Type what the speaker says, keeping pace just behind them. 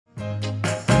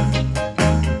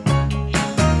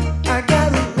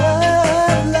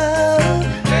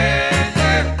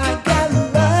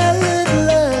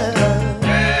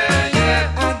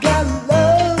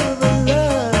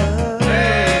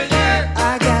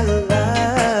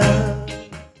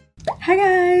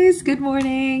good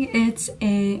morning. It's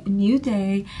a new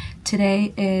day.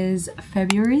 Today is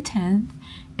February 10th.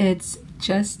 It's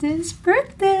Justin's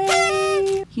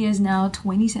birthday. He is now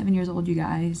 27 years old, you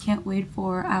guys. Can't wait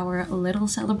for our little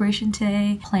celebration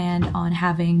today. Planned on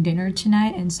having dinner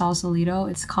tonight in Sausalito.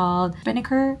 It's called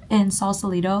Spinnaker in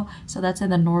Sausalito, so that's in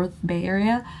the North Bay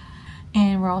area.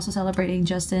 And we're also celebrating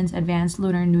Justin's advanced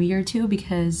Lunar New Year too,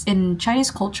 because in Chinese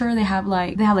culture they have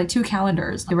like two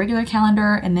calendars, the regular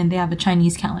calendar and then they have a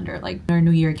Chinese calendar, like Lunar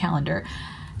New Year calendar.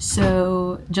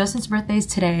 So Justin's birthday is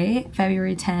today,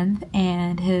 February 10th,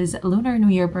 and his Lunar New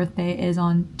Year birthday is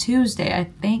on Tuesday.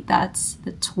 I think that's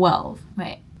the 12th.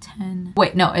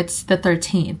 Wait, no, it's the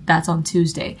 13th. That's on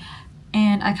Tuesday.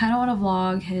 And I kind of want to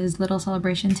vlog his little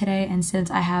celebration today, and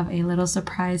since I have a little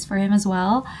surprise for him as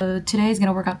well. So today is going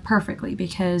to work out perfectly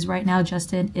because right now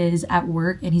Justin is at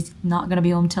work and he's not going to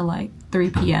be home till like 3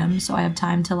 p.m. So I have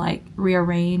time to like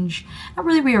rearrange, not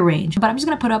really rearrange, but I'm just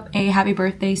going to put up a happy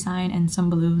birthday sign and some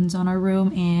balloons on our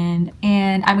room, and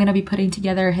I'm going to be putting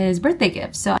together his birthday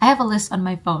gifts. So I have a list on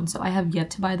my phone, so I have yet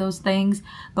to buy those things,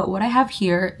 but what I have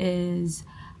here is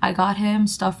I got him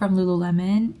stuff from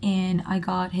Lululemon and I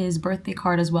got his birthday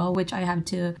card as well, which I have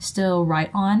to still write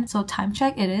on. So time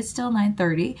check, it is still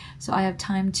 9:30, so I have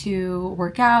time to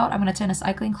work out. I'm gonna attend a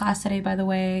cycling class today, by the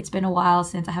way. It's been a while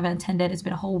since I haven't attended. It's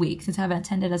been a whole week since I haven't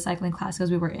attended a cycling class because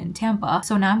we were in Tampa.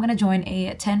 So now I'm gonna join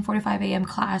a 10:45 a.m.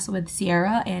 class with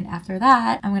Sierra, and after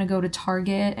that I'm gonna go to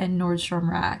Target and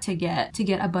Nordstrom Rack to get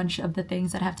a bunch of the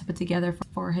things that I have to put together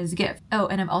for his gift. Oh,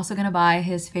 and I'm also gonna buy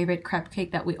his favorite crepe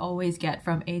cake that we always get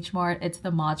from H Mart. It's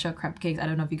the matcha crepe cakes. I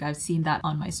don't know if you guys seen that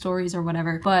on my stories or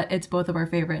whatever, but it's both of our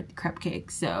favorite crepe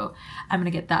cakes. So I'm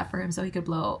gonna get that for him so he could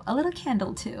blow a little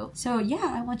candle too. So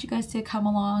yeah, I want you guys to come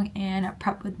along and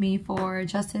prep with me for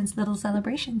Justin's little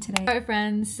celebration today. Alright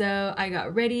friends, so I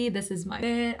got ready. This is my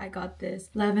fit. I got this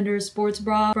lavender sports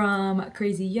bra from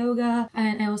Crazy Yoga,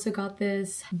 and I also got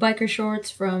this biker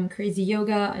shorts from Crazy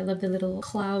Yoga. I love the little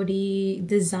cloudy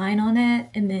design on it,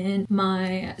 and then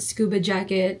my scuba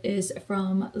jacket is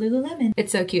from Lululemon.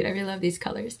 It's so cute. I really love these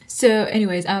colors. So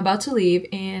anyways, I'm about to leave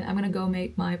and I'm gonna go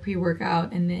make my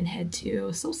pre-workout and then head to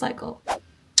SoulCycle.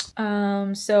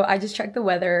 So I just checked the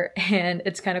weather and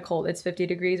it's kind of cold. It's 50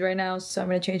 degrees right now, so I'm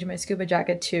gonna change my scuba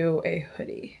jacket to a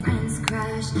hoodie. Friends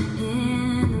crashed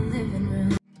in the living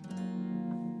room.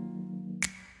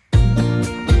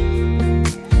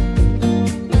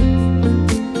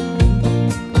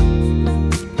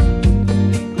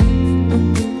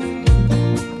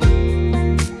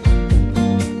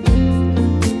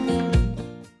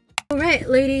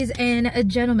 Ladies and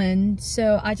gentlemen,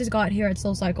 so I just got here at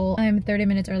SoulCycle. I'm 30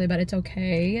 minutes early, but it's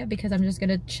okay because I'm just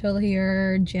gonna chill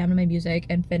here, jam to my music,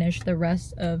 and finish the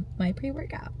rest of my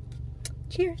pre-workout.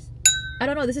 Cheers. I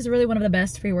don't know, this is really one of the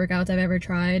best pre-workouts I've ever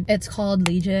tried. It's called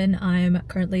Legion. I'm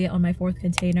currently on my 4th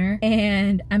container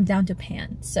and I'm down to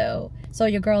pan, so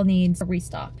your girl needs a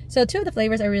restock. So 2 of the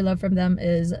flavors I really love from them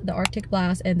is the Arctic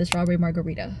Blast and the Strawberry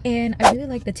Margarita. And I really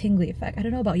like the tingly effect. I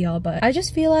don't know about y'all, but I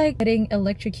just feel like getting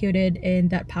electrocuted and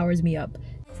that powers me up.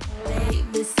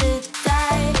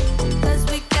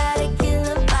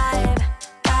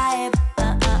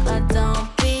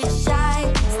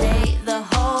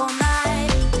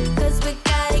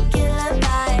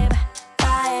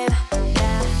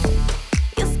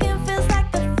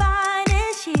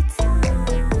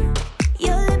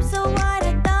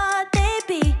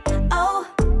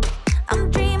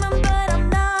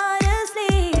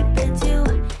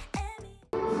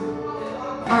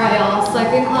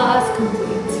 Second class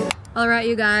complete. Alright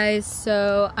you guys,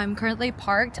 so I'm currently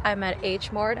parked. I'm at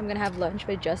H Mart. I'm gonna have lunch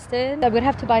with Justin. I'm gonna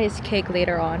have to buy his cake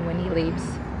later on when he leaves.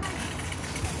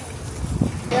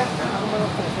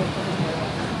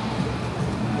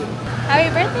 Happy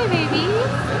birthday, baby!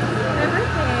 Happy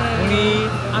birthday!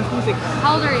 I'm 26.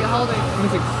 How old are you? How old are you?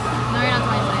 26. No, you're not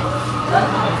 26.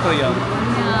 I'm still young.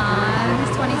 Yeah,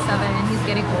 he's 27. He's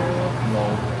getting old.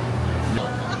 No.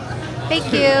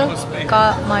 Thank you.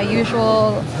 Got my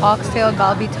usual oxtail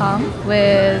galbi tongue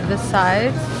with the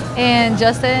sides, and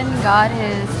Justin got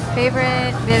his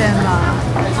favorite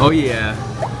bibimbap. Oh yeah.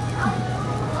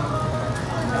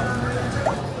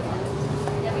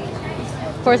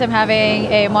 Of course, I'm having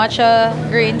a matcha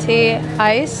green tea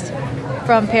iced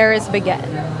from Paris Baguette.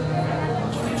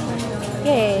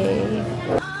 Yay!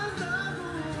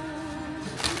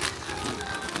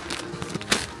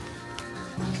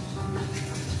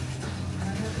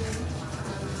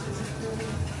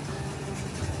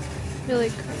 Really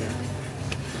great.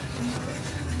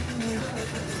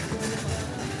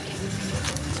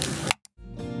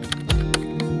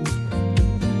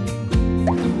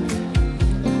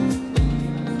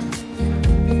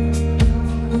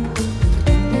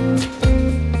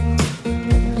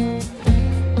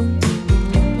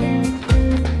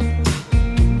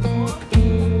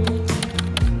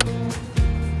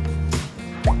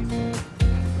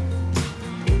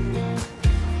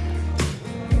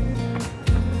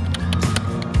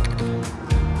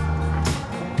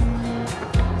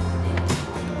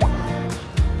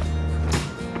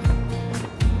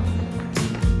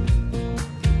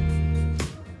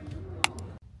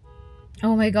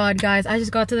 Oh my god, guys, I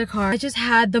just got to the car. I just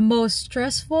had the most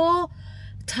stressful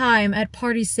time at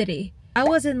Party City. I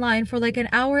was in line for like an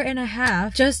hour and a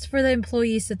half just for the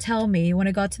employees to tell me when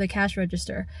I got to the cash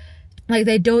register. Like,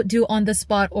 they don't do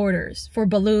on-the-spot orders for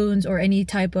balloons or any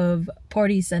type of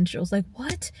party essentials. Like,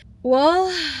 what?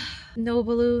 Well, no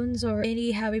balloons or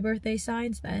any happy birthday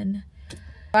signs then.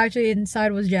 Actually,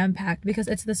 inside was jam-packed because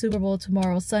it's the Super Bowl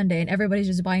tomorrow, Sunday, and everybody's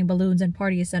just buying balloons and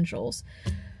party essentials.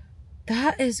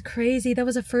 That is crazy. That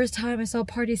was the first time I saw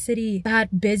Party City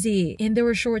that busy, and they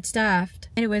were short-staffed.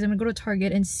 Anyways, I'm gonna go to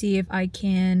Target and see if I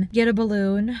can get a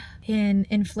balloon and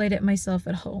inflate it myself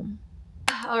at home.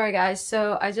 Alright guys,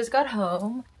 so I just got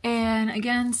home, and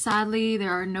again, sadly,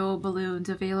 there are no balloons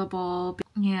available.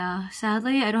 Yeah,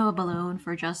 sadly, I don't have a balloon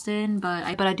for Justin, but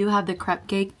I do have the crepe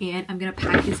cake, and I'm gonna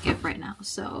pack his gift right now.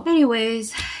 So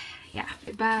anyways, yeah,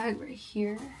 my bag right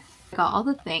here. I got all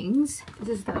the things.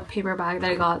 This is the paper bag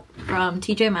that I got from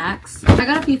TJ Maxx. I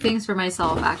got a few things for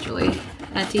myself actually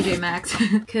at TJ Maxx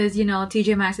because, you know,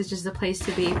 TJ Maxx is just the place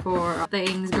to be for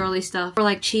things, girly stuff, for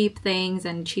like cheap things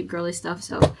and cheap girly stuff.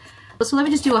 So let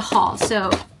me just do a haul. So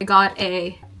I got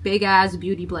a big ass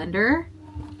beauty blender.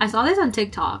 I saw this on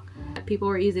TikTok. People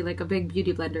were using like a big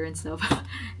beauty blender and stuff.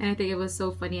 And I think it was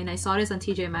so funny. And I saw this on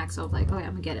TJ Maxx, so I was like, okay,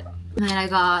 I'm gonna get it. And then I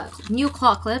got new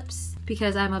claw clips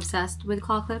because I'm obsessed with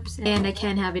claw clips and I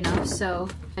can't have enough. So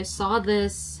I saw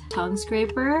this tongue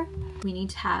scraper. We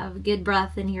need to have good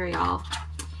breath in here, y'all.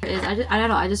 I don't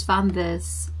know, I just found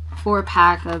this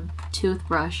 4-pack of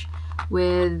toothbrush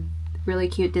with really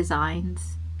cute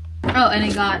designs. Oh, and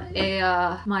I got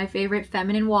a my favorite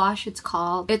feminine wash. It's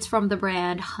from the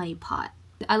brand Honey Pot.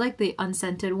 I like the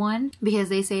unscented one because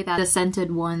they say that the scented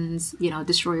ones, you know,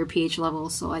 destroy your pH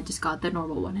levels, so I just got the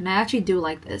normal one, and I actually do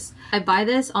like this. I buy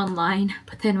this online,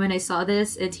 but then when I saw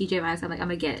this at TJ Maxx, I'm like, I'm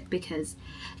gonna get it because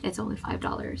it's only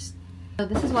 $5. So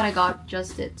this is what I got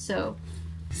just it. So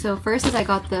first is I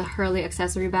got the Hurley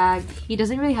accessory bag. He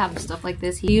doesn't really have stuff like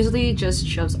this. He usually just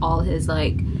shoves all his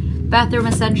like bathroom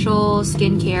essentials,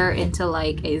 skincare into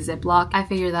like a Ziploc. I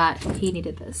figured that he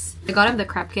needed this. I got him the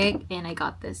crepe cake and I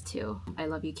got this too. I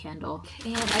love you candle.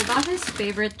 And I got his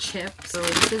favorite chips. So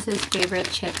this is his favorite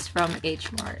chips from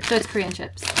H Mart. So it's Korean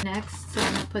chips. Next, so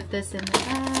I'm gonna put this in the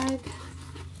bag.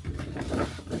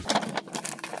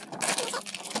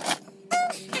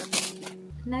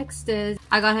 Next is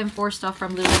I got him 4 stuff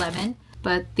from Lululemon.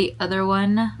 But the other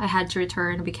one I had to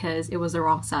return because it was the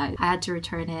wrong size. I had to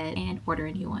return it and order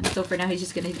a new one. So for now, he's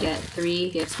just gonna get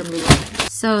 3 gifts from Lululemon.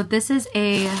 So this is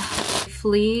a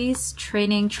fleece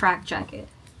training track jacket.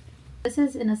 This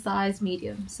is in a size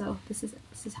medium. So this is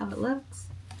how it looks.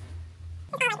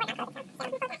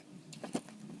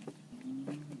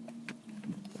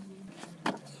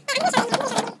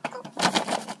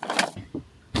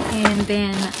 And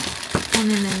then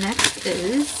the next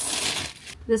is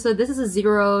this is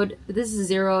zeroed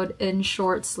in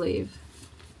short sleeve.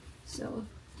 So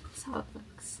that's how it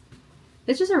looks.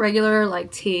 It's just a regular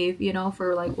like tee, you know,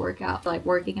 for like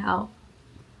working out.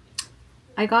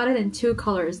 I got it in 2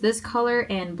 colors, this color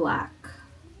and black.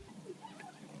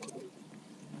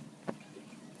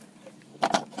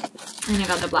 And I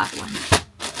got the black one.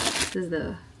 This is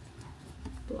the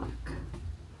black.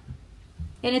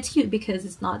 And it's cute because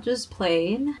it's not just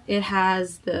plain. It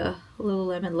has the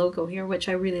Lululemon logo here, which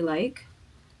I really like.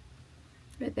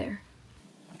 Right there.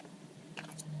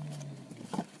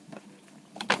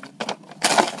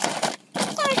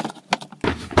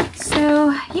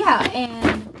 So yeah,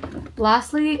 and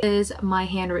lastly is my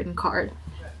handwritten card.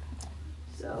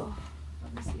 So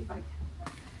let me see if I can.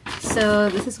 So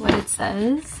this is what it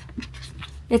says.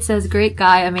 It says, great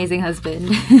guy, amazing husband.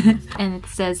 And it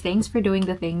says, thanks for doing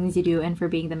the things you do and for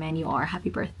being the man you are. Happy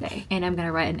birthday. And I'm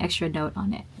gonna write an extra note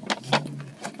on it.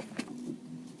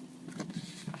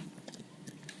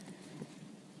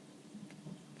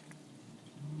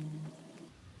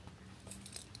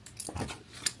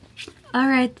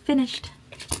 Alright, finished.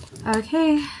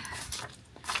 Okay.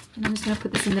 And I'm just gonna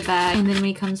put this in the bag. And then when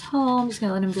he comes home, I'm just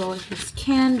gonna let him blow his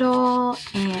candle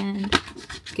and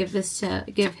give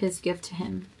his gift to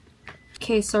him.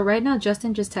 Okay, so right now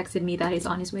Justin just texted me that he's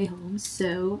on his way home,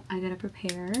 so I gotta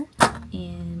prepare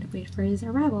and wait for his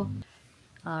arrival.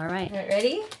 All right,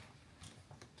 ready?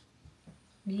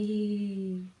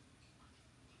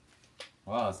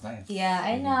 Wow, it's nice. Yeah,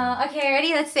 I know. Okay,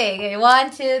 ready? Let's sing. Okay,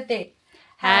 1, 2, 3.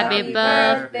 Happy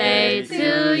birthday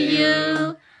to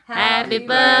you. Happy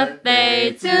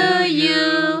birthday to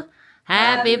you.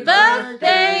 Happy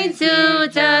birthday to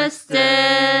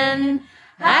Justin.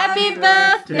 Happy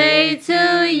birthday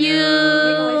to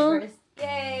you. Make a wish first.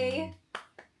 Yay.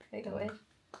 Make a wish.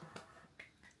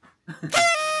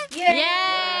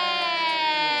 Yay!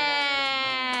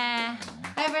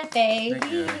 birthday.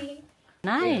 Thank you.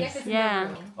 Nice.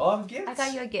 Yeah. Oh, gifts. I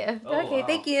got you a gift. Oh, okay, wow.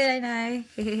 thank you, Nai.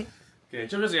 Here Okay,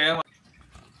 좀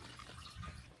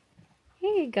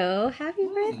you go. Happy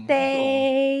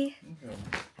birthday.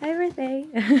 Happy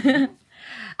birthday.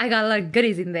 I got a lot of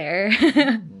goodies in there.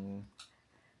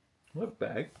 What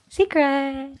bag?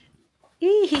 Secret.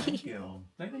 Thank you.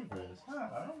 Thank you for this.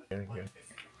 Thank you.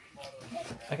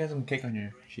 I got some cake on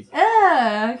your cheek.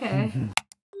 Oh, okay.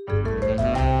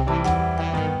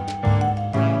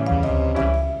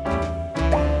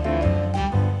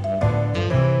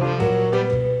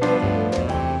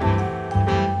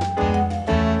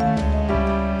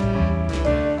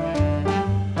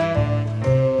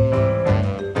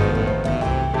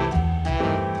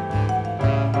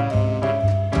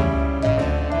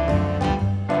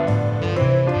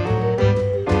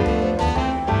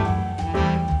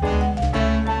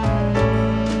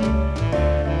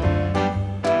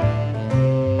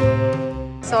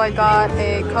 So I got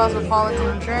a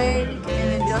cosmopolitan drink, and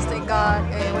then Justin got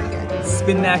a, what did you get?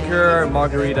 Spinnaker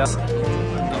margarita.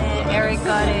 And Eric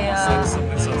got a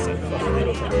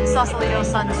Sausalito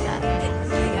sunset.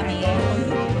 Yummy.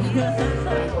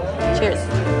 Cheers.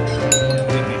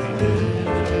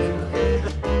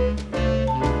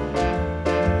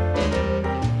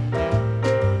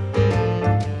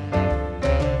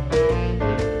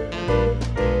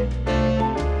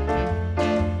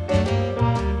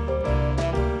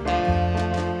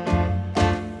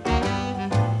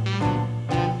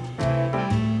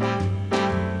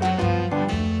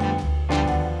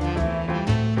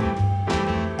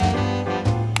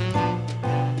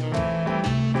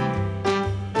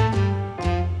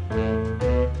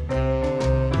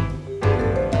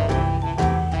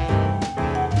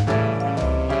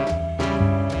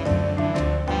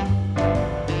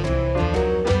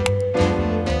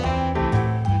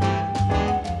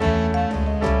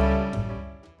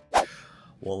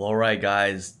 Well, alright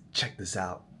guys, check this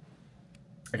out.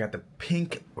 I got the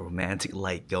pink romantic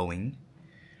light going.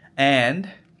 And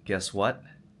guess what?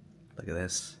 Look at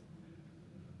this.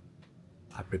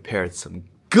 I prepared some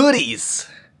goodies!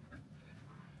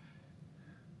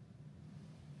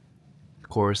 Of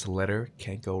course, a letter.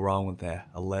 Can't go wrong with that.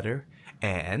 A letter.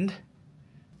 And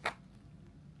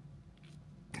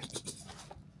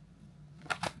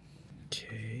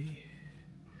okay.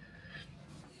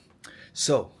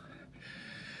 So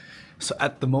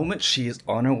at the moment she is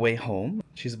on her way home.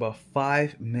 She's about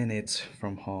 5 minutes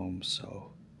from home,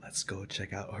 so let's go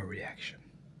check out her reaction.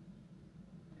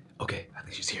 Okay, I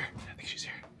think she's here. I think she's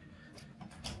here.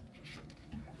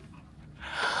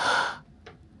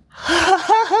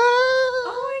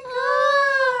 Oh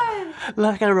my god!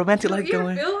 Look, I got a romantic light You're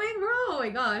going. filming, bro? Oh my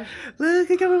gosh. Look,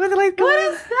 I got a romantic light going.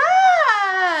 What is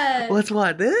that? What's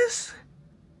what? This?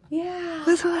 Yeah.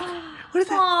 What's what? What is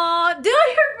that? Aw, dude,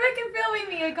 you're freaking filming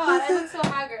me. Oh god, I look so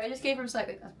haggard. I just gave her a side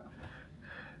like that, bro.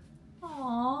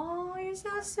 Aw, you're so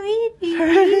sweet, baby.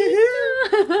 Happy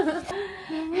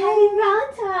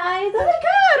Valentines. Oh my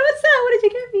god, what's that? What did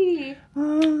you get me?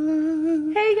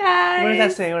 Hey guys. What does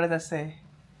that say? What does that say?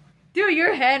 Dude,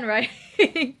 your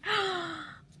handwriting.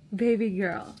 Baby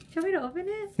girl. Should we open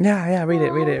it? Yeah, read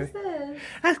it, read What it. is this?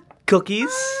 That's cookies.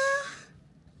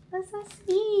 That's so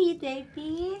sweet,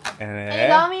 baby. And And you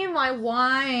got me my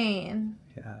wine.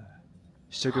 yeah,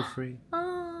 sugar free.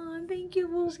 Oh, thank you,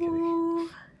 boo kidding. boo.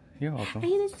 You're welcome. Are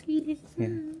you the sweetest? Yeah.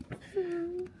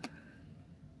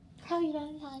 Happy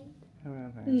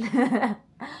Valentine's.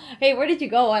 Hey, where did you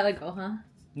go a while ago, huh?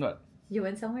 What? You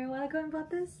went somewhere a while ago and bought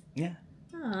this? Yeah.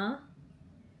 Aw,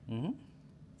 Mm-hmm.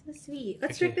 so sweet.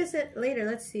 Let's Okay. drink this later.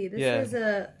 Let's see.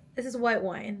 This is white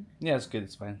wine. Yeah, it's good.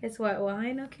 It's fine. It's white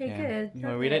wine. Okay, Yeah. good. You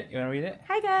wanna read it? You wanna read it?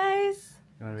 Hi guys.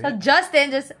 You wanna read So it?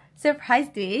 Justin just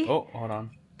surprised me. Oh, hold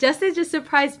on. Justin just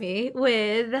surprised me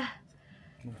with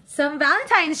some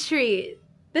Valentine's treat.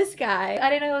 This guy. I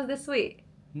didn't know he was this sweet.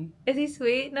 Hmm? Is he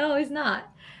sweet? No, he's not.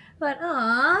 But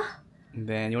And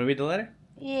then you wanna read the letter?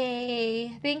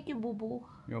 yay. Thank you, boo boo.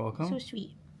 You're welcome. So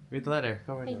sweet. Read the letter.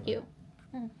 Go read Thank the you.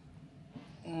 letter.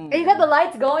 And you got the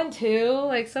lights going too.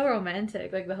 Like so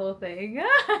romantic, like the whole thing.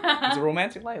 It's a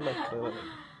romantic light. Look.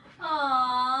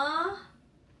 Aww.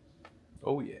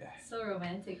 Oh yeah. So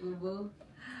romantic, boo boo.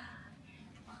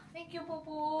 Thank you, boo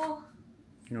boo.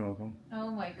 You're welcome. Oh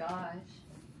my gosh.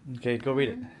 Okay, go read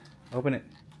it. Open it.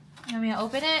 You want me to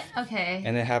open it? Okay.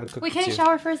 And then have it cooked. Wait, can you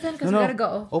shower first then? Because we gotta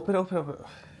go. Open.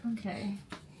 Okay.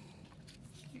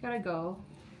 We gotta go.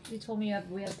 You told me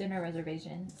we have dinner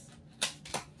reservations.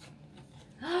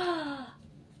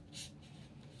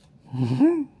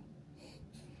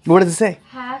 What does it say?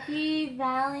 Happy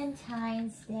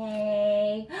Valentine's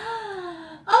Day.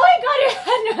 Oh my god,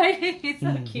 your handwriting. He's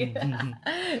so cute.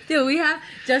 Dude, we have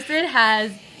Justin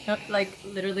has like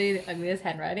literally the ugliest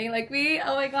handwriting like me.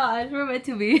 Oh my gosh, we're meant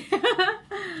to be.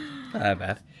 Not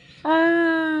bad.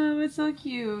 It's so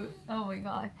cute. Oh my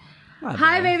god. Not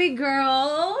Hi, bad. baby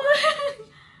girl.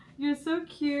 You're so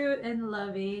cute and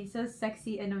lovey, so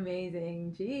sexy and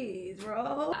amazing. Jeez,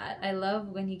 bro. I love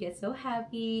when you get so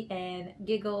happy and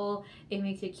giggle. It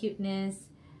makes your cuteness.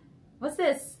 What's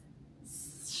this?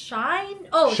 Shine?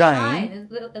 Oh, shine.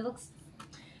 It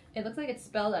looks like it's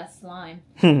spelled as slime.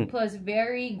 Plus,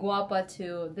 very guapa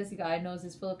too. This guy knows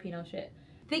his Filipino shit.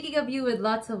 Thinking of you with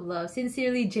lots of love.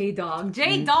 Sincerely, J-Dog.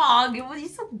 J-Dog! You're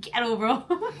so ghetto, bro.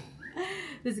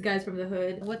 This guy's from the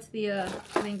hood. What's the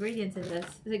ingredients in this?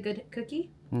 Is it good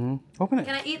cookie? Open it.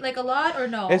 Can I eat like a lot or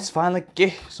no? It's fine. Like,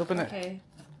 just open it. Okay.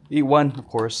 Eat one, of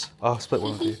course. I'll split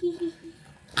one with you.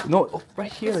 No,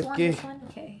 right here. This Like, one?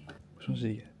 Okay. Which one's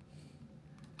it?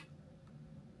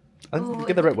 I'll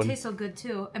get the red one. It tastes so good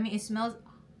too. I mean, it smells...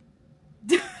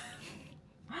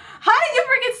 How did you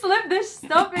freaking slip this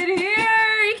stuff in here?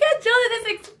 You can't show that it's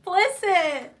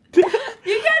explicit.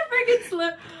 You can't freaking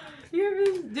slip...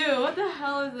 Dude, what the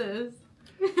hell is this?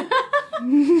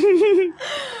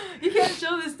 You can't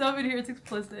show this stuff in here, it's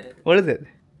explicit. What is it?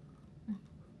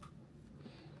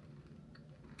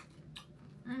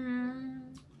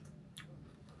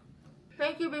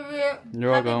 Thank you, baby.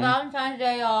 You're Happy welcome. Valentine's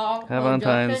Day, y'all. Happy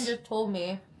Valentine's. Justin just told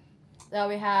me that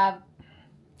we have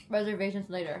reservations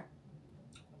later.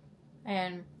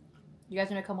 And you guys are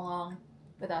gonna come along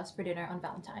with us for dinner on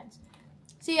Valentine's.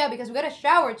 See ya, because we got a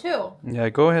shower too. Yeah,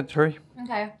 go ahead, hurry.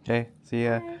 Okay. Okay, see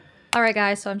ya. Alright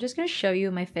guys, so I'm just going to show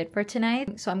you my fit for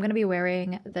tonight. So I'm going to be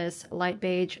wearing this light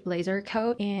beige blazer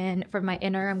coat, and for my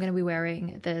inner I'm going to be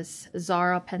wearing this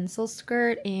Zara pencil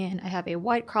skirt, and I have a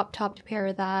white crop top to pair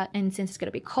with that. And since it's going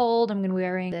to be cold, I'm going to be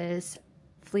wearing this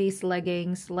fleece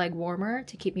leggings leg warmer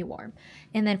to keep me warm.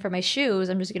 And then for my shoes,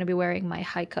 I'm just going to be wearing my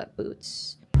high cut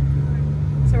boots.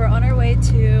 So we're on our way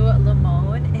to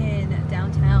Limon in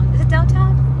downtown. Is it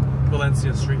downtown?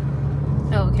 Valencia Street.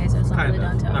 Oh, okay, so it's not really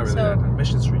downtown. Not really so,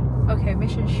 Mission Street. Okay,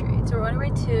 Mission Street. So we're on our way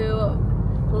to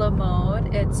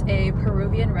Limon. It's a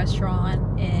Peruvian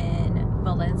restaurant in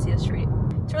Valencia Street.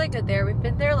 It's really good there. We've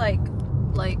been there like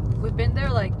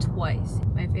twice.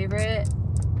 My favorite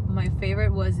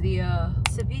was the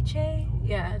ceviche.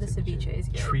 Yeah, the ceviche is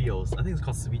good. Trios. I think it's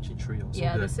called ceviche trios.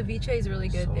 Yeah, the ceviche is really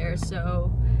good So there. good.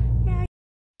 So yeah.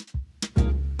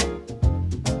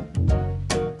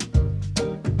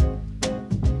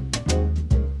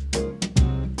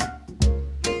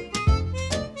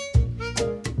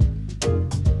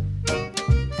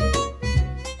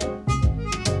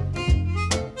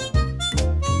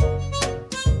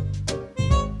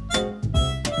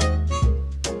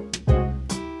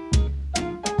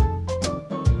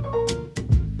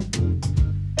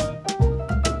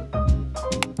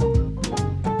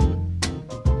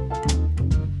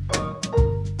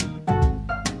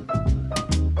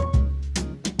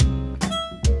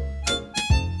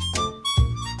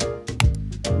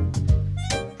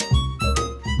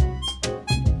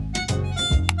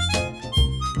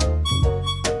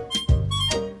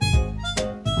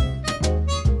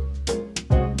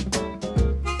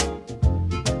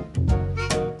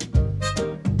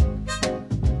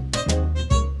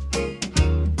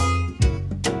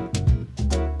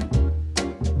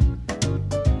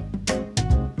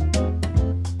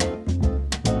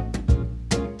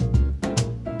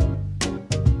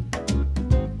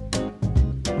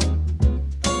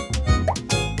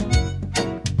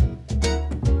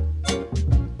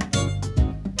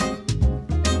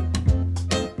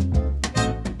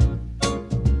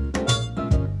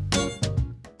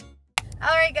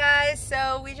 Alright guys,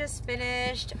 so we just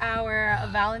finished our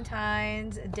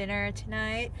Valentine's dinner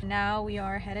tonight. Now we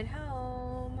are headed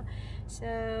home.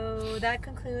 So that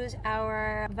concludes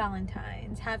our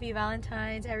Valentine's. Happy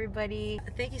Valentine's, everybody.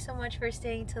 Thank you so much for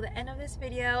staying till the end of this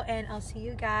video, and I'll see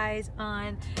you guys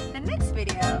on the next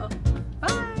video.